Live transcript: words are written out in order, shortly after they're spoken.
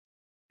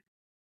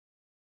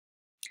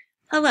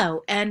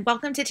Hello, and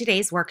welcome to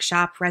today's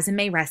workshop,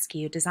 Resume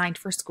Rescue, designed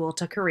for school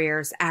to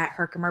careers at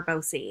Herkimer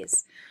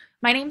BOCES.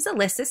 My name's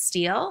Alyssa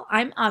Steele.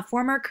 I'm a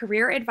former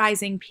career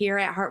advising peer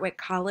at Hartwick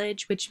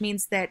College, which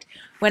means that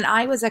when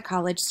I was a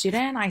college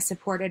student, I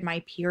supported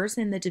my peers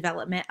in the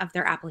development of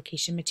their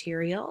application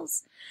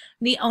materials.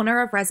 I'm the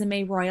owner of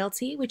Resume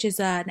Royalty, which is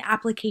an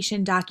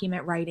application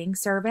document writing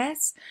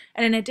service.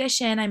 And in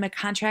addition, I'm a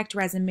contract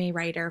resume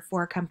writer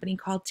for a company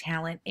called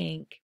Talent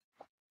Inc.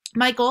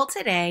 My goal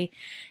today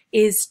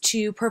is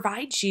to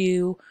provide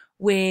you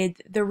with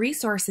the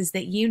resources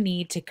that you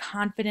need to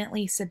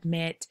confidently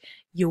submit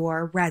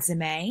your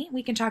resume.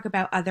 We can talk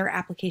about other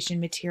application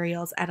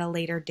materials at a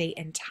later date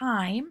and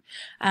time,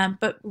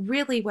 but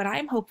really what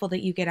I'm hopeful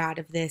that you get out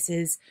of this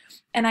is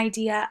an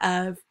idea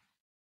of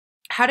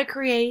how to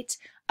create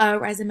a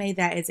resume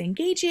that is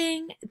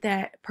engaging,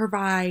 that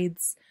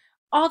provides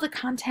all the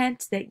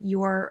content that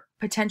your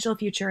potential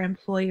future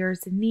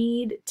employers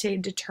need to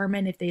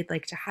determine if they'd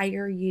like to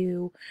hire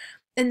you,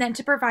 and then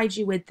to provide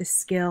you with the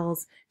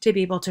skills to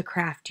be able to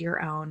craft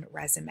your own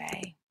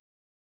resume.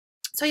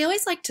 So I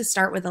always like to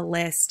start with a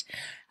list,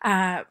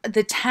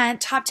 the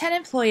top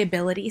 10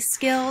 employability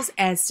skills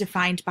as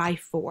defined by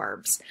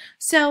Forbes.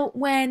 So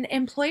when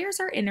employers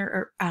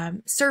are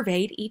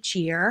surveyed each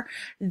year,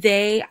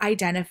 they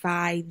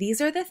identify these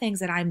are the things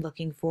that I'm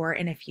looking for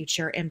in a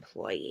future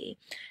employee.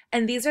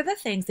 And these are the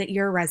things that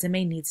your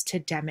resume needs to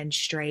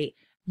demonstrate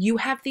you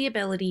have the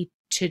ability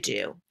to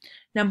do.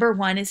 Number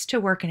one is to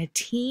work in a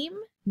team.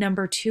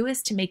 Number two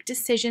is to make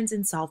decisions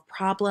and solve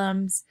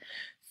problems.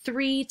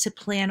 3, to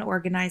plan,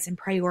 organize, and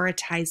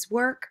prioritize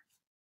work.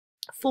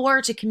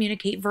 4, to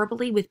communicate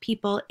verbally with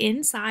people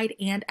inside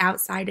and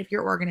outside of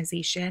your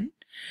organization.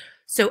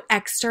 So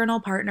external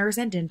partners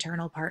and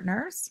internal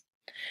partners.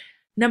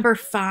 Number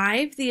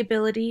 5, the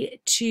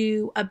ability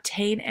to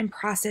obtain and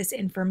process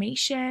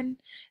information,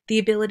 the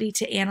ability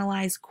to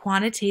analyze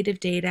quantitative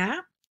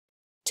data,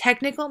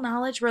 technical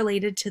knowledge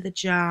related to the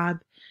job,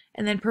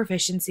 and then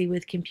proficiency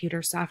with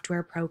computer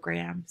software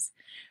programs.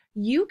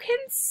 You can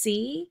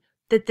see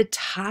that the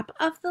top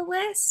of the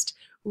list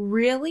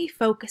really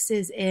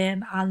focuses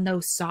in on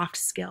those soft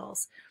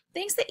skills,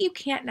 things that you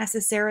can't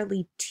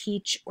necessarily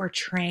teach or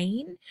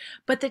train,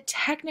 but the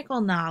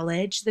technical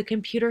knowledge, the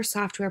computer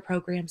software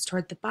programs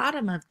toward the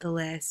bottom of the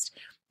list,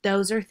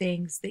 those are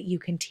things that you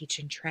can teach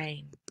and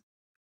train.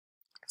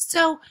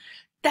 So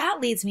that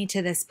leads me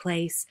to this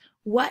place.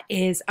 What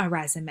is a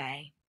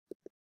resume?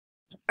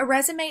 A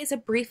resume is a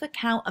brief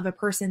account of a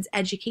person's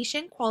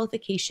education,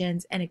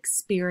 qualifications, and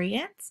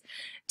experience,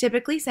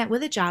 typically sent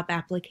with a job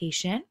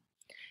application.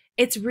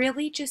 It's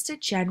really just a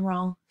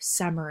general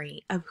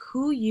summary of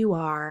who you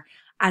are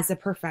as a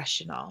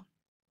professional.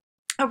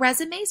 A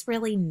resume is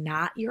really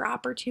not your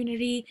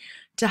opportunity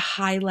to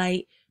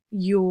highlight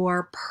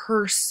your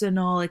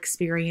personal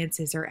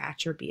experiences or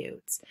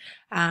attributes.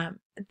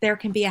 There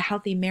can be a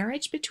healthy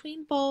marriage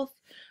between both,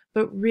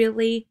 but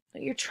really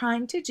what you're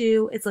trying to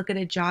do is look at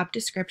a job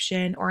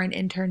description or an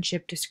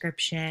internship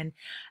description,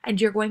 and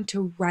you're going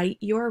to write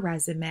your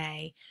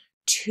resume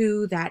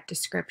to that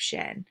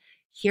description.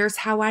 Here's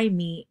how I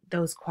meet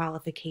those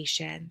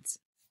qualifications.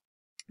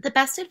 The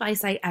best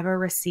advice I ever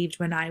received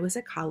when I was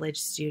a college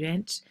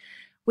student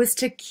was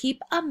to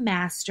keep a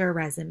master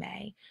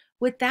resume.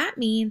 What that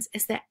means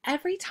is that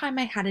every time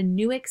I had a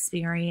new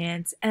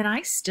experience, and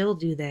I still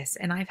do this,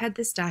 and I've had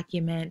this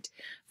document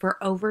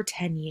for over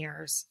 10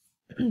 years,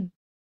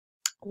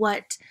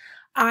 what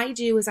I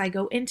do is I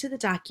go into the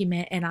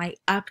document and I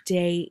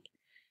update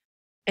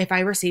if I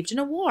received an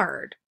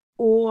award,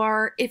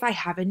 or if I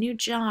have a new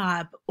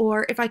job,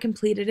 or if I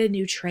completed a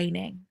new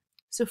training.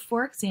 So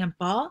for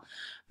example,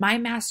 my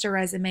master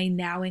resume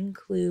now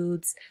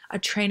includes a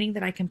training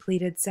that I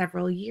completed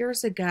several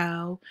years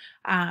ago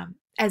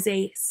as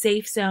a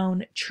Safe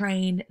Zone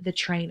Train the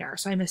Trainer.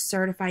 So I'm a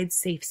certified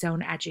Safe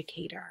Zone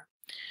educator.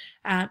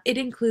 It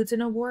includes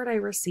an award I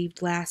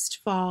received last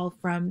fall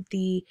from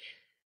the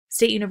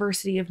State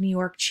University of New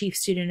York Chief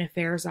Student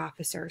Affairs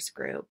Officers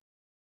Group.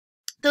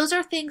 Those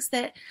are things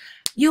that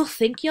you'll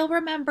think you'll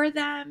remember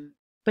them,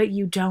 but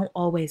you don't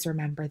always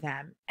remember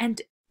them.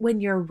 And when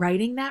you're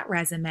writing that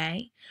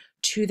resume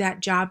to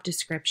that job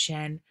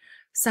description,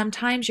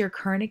 sometimes your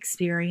current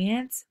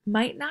experience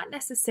might not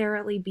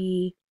necessarily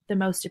be the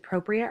most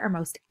appropriate or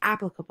most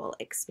applicable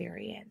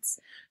experience.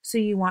 So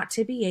you want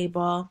to be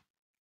able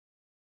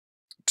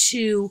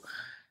to,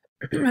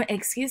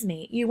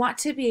 you want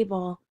to be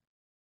able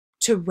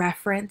to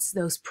reference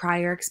those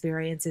prior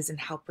experiences and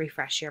help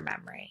refresh your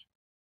memory.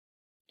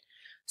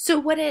 So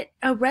what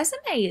a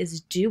resume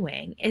is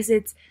doing is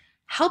it's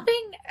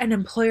helping an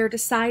employer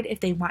decide if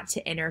they want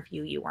to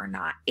interview you or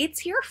not.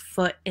 It's your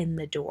foot in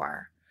the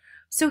door.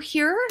 So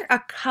here are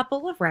a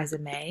couple of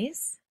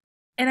resumes,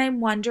 and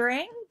I'm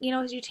wondering,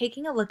 as you're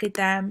taking a look at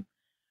them,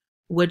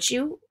 would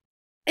you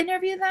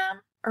interview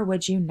them or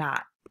would you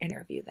not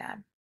interview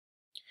them?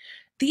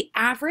 The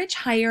average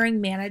hiring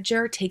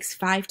manager takes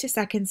 5 to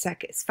 7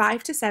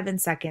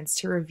 seconds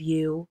to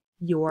review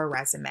your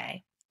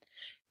resume.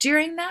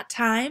 During that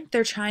time,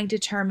 they're trying to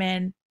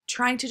determine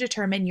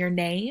your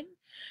name,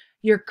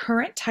 your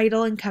current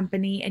title and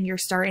company and your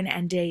start and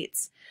end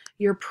dates,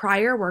 your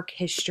prior work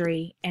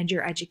history, and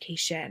your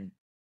education.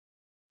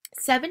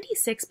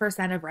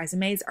 76% of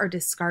resumes are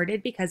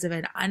discarded because of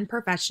an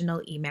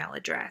unprofessional email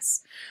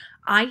address.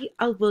 I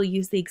will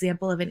use the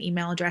example of an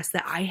email address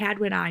that I had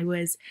when I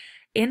was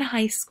in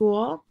high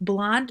school,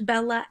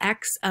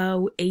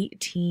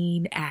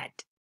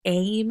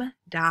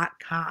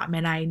 blondebella18@aim.com.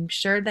 And I'm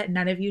sure that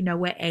none of you know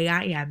what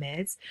AIM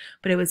is,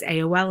 but it was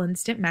AOL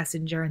Instant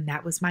Messenger, and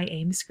that was my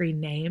AIM screen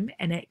name,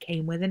 and it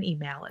came with an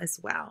email as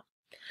well.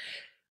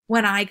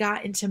 When I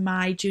got into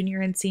my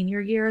junior and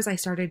senior years, I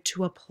started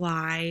to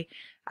apply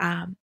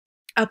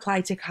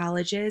to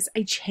colleges.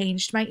 I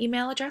changed my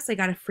email address. I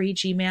got a free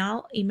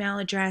Gmail email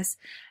address,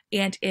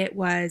 and it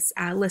was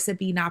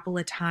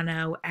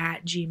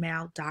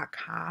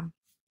lissabnapolitano@gmail.com.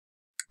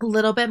 A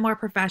little bit more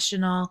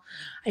professional.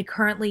 I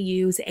currently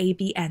use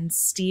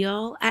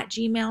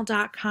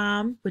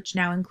abnsteele@gmail.com, which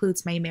now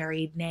includes my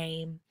married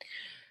name.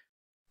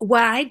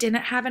 What I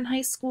didn't have in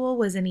high school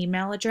was an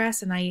email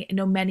address, and I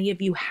know many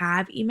of you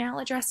have email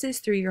addresses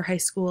through your high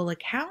school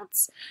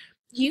accounts.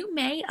 You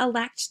may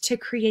elect to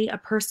create a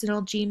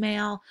personal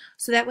Gmail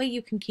so that way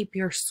you can keep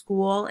your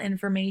school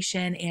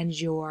information and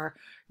your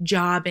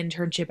job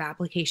internship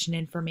application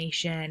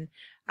information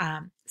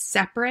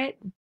separate.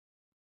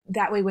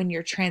 That way when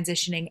you're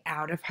transitioning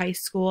out of high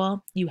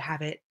school, you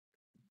have it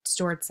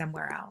stored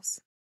somewhere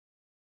else.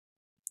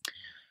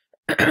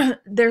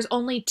 There's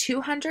only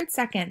 200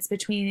 seconds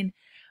between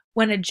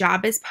when a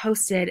job is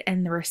posted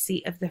and the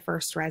receipt of the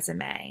first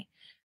resume.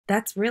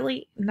 That's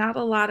really not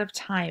a lot of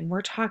time.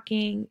 We're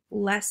talking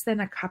less than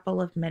a couple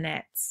of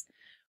minutes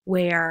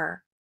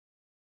where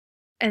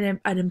a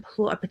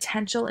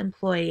potential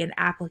employee, an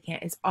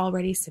applicant, is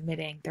already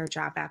submitting their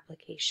job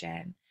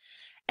application.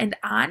 And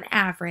on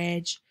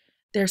average,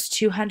 there's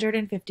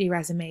 250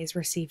 resumes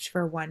received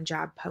for one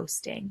job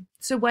posting.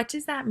 So what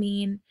does that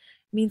mean?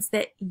 It means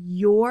that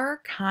your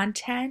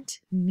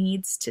content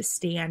needs to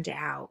stand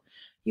out.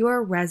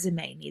 Your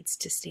resume needs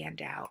to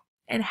stand out.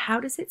 And how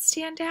does it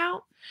stand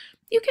out?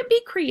 You can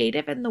be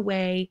creative in the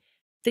way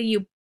that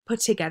you put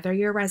together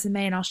your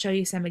resume, and I'll show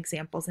you some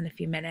examples in a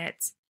few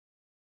minutes.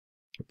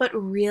 But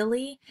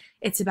really,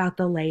 it's about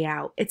the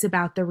layout. It's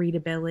about the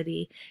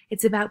readability.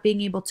 It's about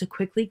being able to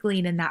quickly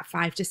glean in that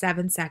 5 to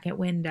 7 second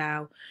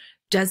window.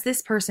 Does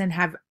this person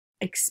have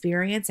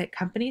experience at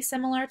companies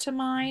similar to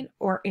mine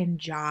or in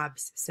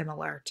jobs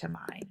similar to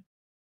mine?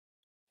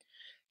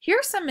 Here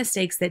are some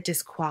mistakes that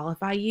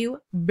disqualify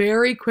you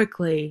very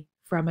quickly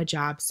from a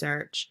job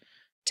search.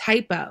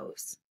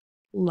 Typos,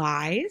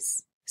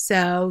 lies.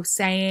 So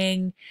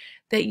saying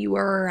that you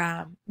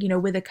were,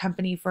 with a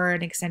company for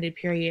an extended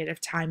period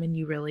of time and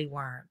you really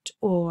weren't,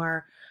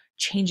 or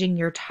changing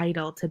your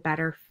title to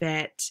better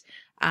fit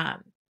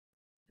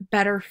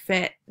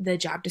the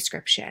job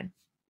description.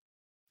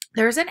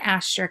 There's an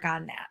asterisk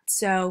on that.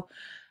 So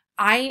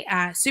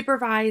I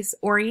supervise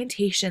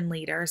orientation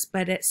leaders,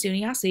 but at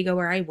Herkimer-Otsego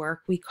where I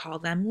work, we call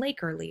them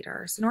Laker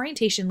leaders. An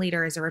orientation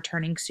leader is a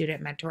returning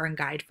student mentor and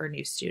guide for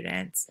new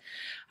students.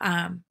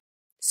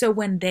 So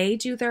when they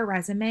do their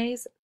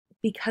resumes,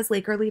 because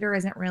Laker leader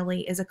is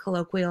a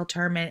colloquial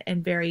term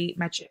and very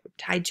much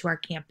tied to our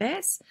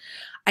campus,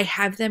 I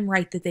have them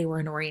write that they were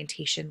an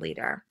orientation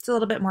leader. It's a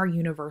little bit more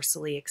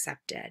universally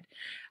accepted.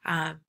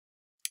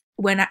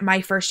 When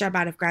my first job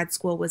out of grad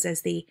school was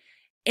as the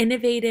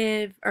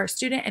Innovative or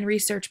Student and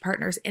Research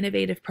Partners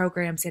Innovative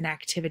Programs and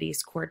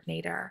Activities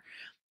Coordinator.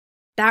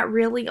 That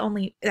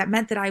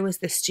meant that I was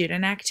the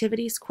Student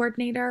Activities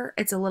Coordinator.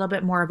 It's a little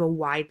bit more of a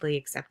widely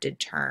accepted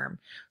term.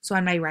 So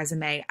on my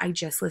resume, I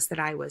just list that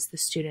I was the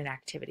Student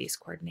Activities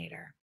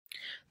Coordinator.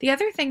 The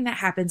other thing that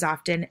happens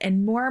often,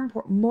 and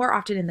more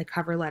often in the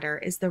cover letter,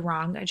 is the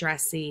wrong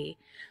addressee.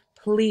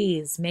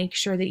 Please make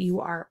sure that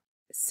you are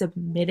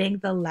submitting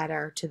the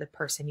letter to the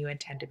person you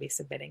intend to be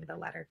submitting the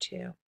letter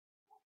to.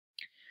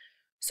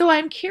 So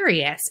I'm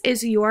curious,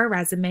 is your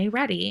resume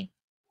ready?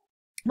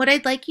 What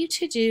I'd like you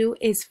to do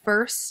is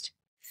first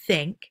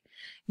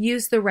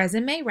use the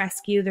Resume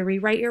Rescue, the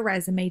Rewrite Your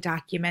Resume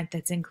document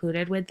that's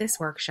included with this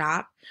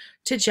workshop,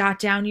 to jot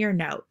down your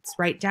notes.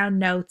 Write down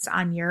notes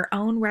on your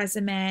own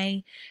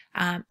resume.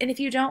 And if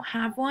you don't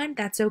have one,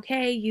 that's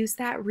okay. Use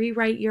that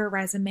Rewrite Your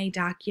Resume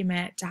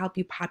document to help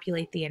you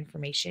populate the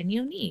information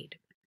you need.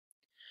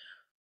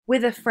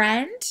 With a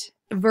friend,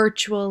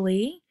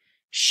 virtually,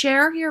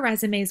 share your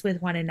resumes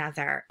with one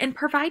another and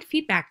provide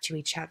feedback to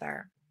each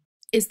other.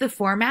 Is the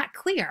format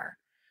clear?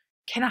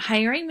 Can a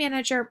hiring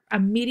manager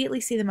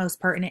immediately see the most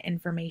pertinent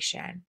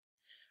information?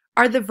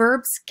 Are the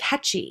verbs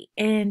catchy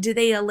and do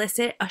they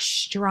elicit a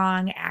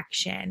strong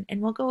action? And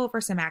we'll go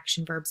over some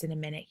action verbs in a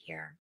minute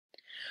here.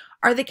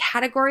 Are the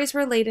categories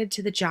related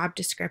to the job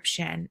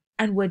description,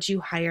 and would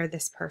you hire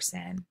this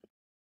person?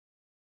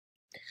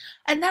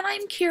 And then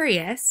I'm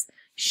curious,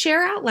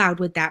 share out loud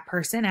with that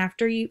person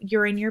after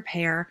you're in your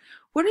pair.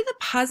 What are the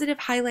positive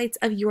highlights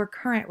of your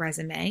current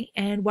resume,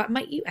 and what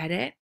might you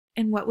edit,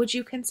 and what would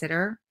you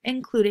consider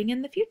including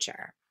in the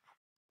future?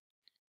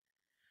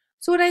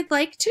 So what I'd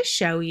like to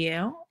show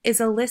you is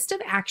a list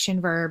of action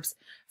verbs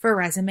for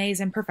resumes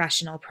and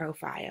professional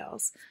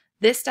profiles.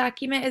 This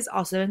document is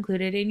also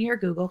included in your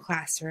Google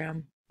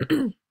Classroom.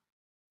 And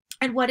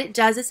what it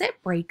does is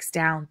it breaks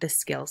down the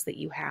skills that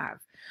you have.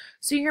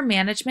 So your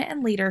management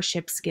and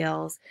leadership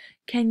skills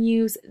can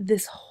use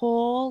this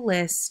whole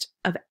list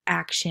of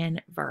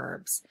action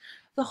verbs.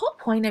 The whole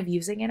point of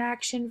using an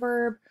action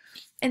verb,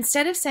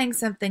 instead of saying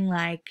something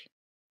like,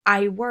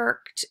 I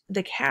worked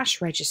the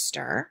cash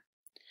register,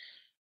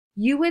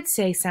 you would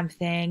say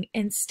something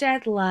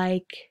instead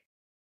like,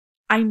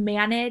 I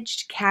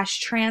managed cash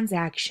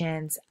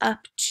transactions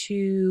up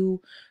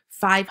to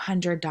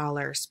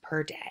 $500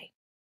 per day.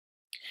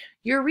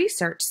 Your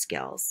research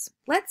skills.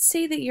 Let's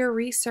say that you're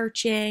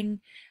researching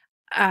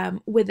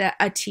with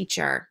a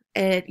teacher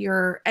at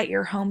your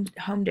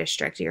home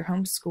district, your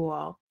home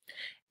school,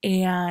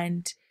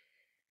 and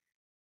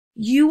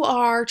you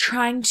are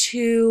trying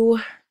to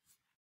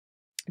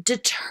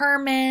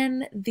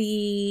determine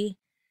the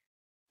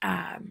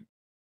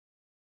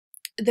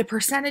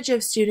percentage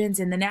of students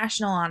in the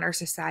National Honor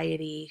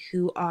Society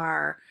who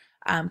are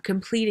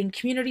completing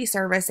community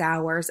service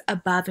hours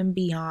above and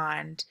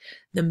beyond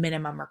the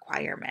minimum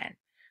requirement.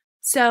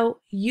 So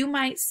you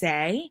might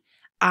say,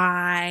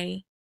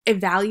 I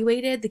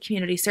evaluated the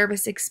community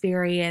service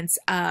experience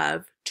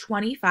of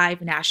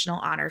 25 National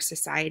Honor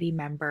Society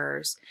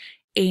members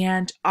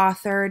and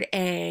authored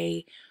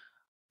a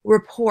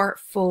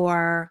report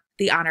for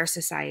the Honor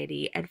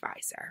Society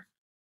advisor.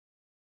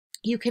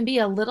 You can be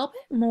a little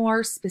bit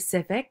more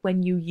specific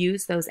when you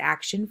use those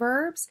action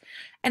verbs.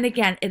 And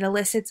again, it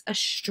elicits a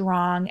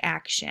strong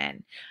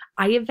action.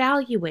 I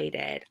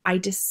evaluated, I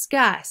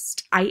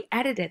discussed, I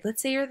edited.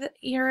 Let's say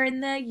you're in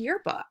the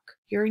yearbook,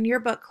 you're in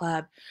yearbook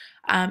club,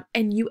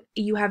 and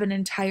you have an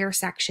entire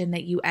section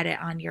that you edit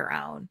on your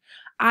own.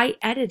 I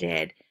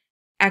edited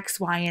X,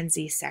 Y, and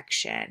Z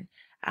section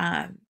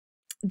that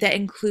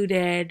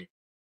included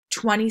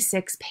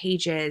 26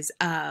 pages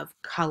of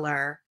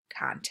color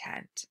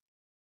content.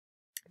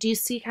 Do you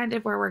see kind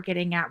of where we're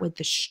getting at with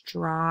the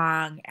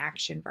strong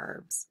action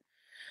verbs?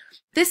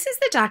 This is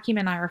the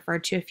document I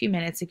referred to a few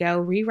minutes ago,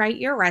 Rewrite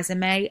Your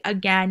Resume,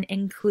 again,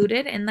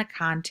 included in the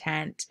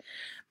content.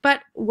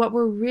 But what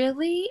we're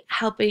really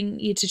helping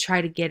you to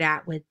try to get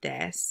at with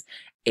this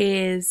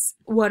is,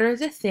 what are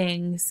the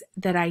things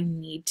that I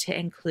need to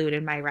include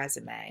in my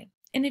resume?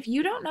 And if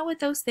you don't know what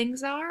those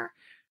things are,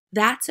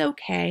 that's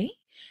okay.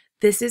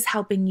 This is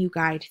helping you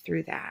guide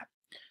through that.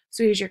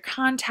 So here's your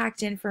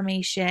contact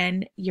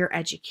information, your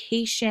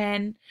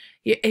education.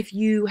 If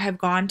you have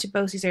gone to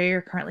BOCES or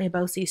you're currently a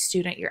BOCES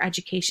student, your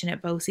education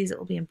at BOCES, it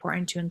will be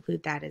important to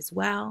include that as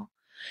well.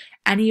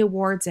 Any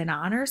awards and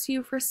honors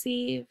you've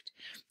received,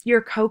 your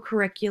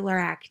co-curricular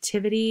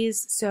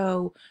activities,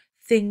 so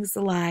things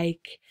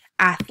like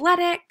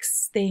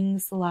athletics,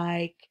 things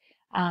like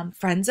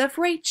Friends of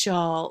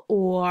Rachel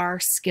or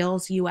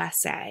Skills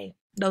USA,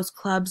 those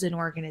clubs and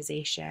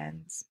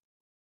organizations.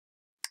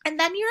 And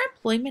then your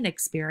employment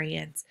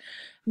experience.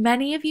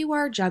 Many of you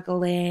are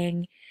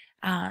juggling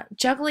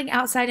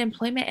outside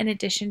employment in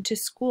addition to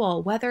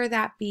school, whether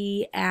that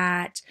be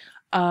at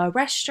a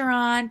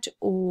restaurant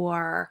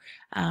or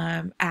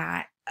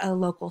at a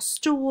local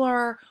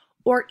store,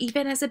 or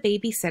even as a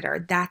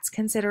babysitter. That's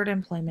considered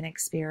employment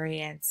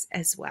experience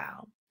as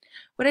well.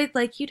 What I'd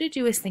like you to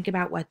do is think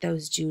about what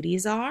those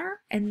duties are,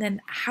 and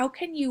then how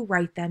can you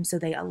write them so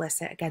they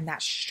elicit, again,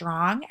 that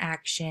strong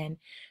action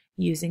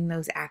using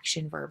those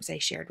action verbs I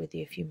shared with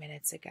you a few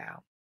minutes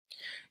ago.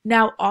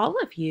 Now, all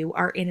of you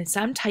are in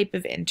some type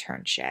of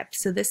internship.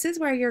 So this is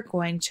where you're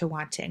going to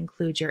want to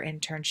include your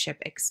internship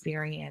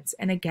experience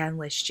and again,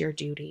 list your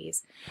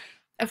duties.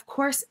 Of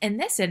course, in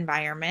this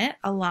environment,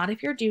 a lot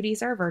of your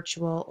duties are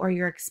virtual or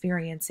you're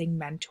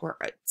experiencing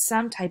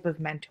some type of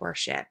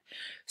mentorship.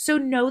 So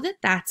know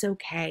that that's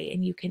okay.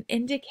 And you can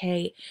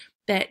indicate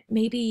that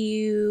maybe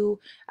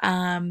you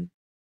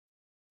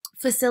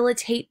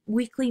facilitate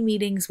weekly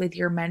meetings with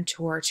your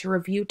mentor to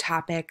review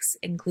topics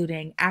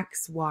including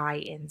X,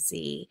 Y, and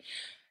Z.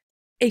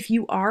 If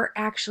you are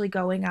actually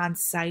going on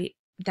site,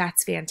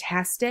 that's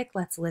fantastic.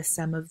 Let's list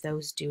some of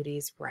those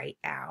duties right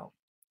out.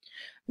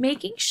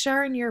 Making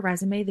sure in your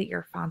resume that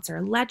your fonts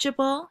are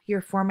legible,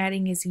 your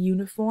formatting is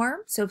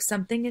uniform. So if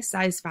something is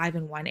size 5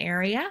 in one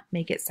area,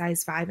 make it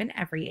size 5 in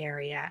every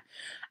area.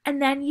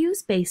 And then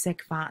use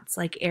basic fonts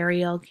like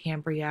Arial,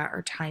 Cambria,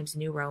 or Times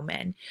New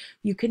Roman.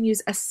 You can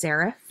use a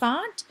serif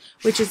font,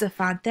 which is a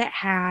font that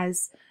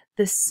has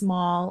the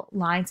small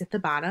lines at the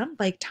bottom,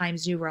 like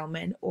Times New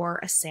Roman, or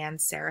a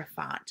sans serif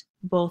font.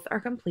 Both are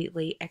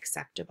completely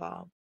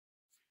acceptable.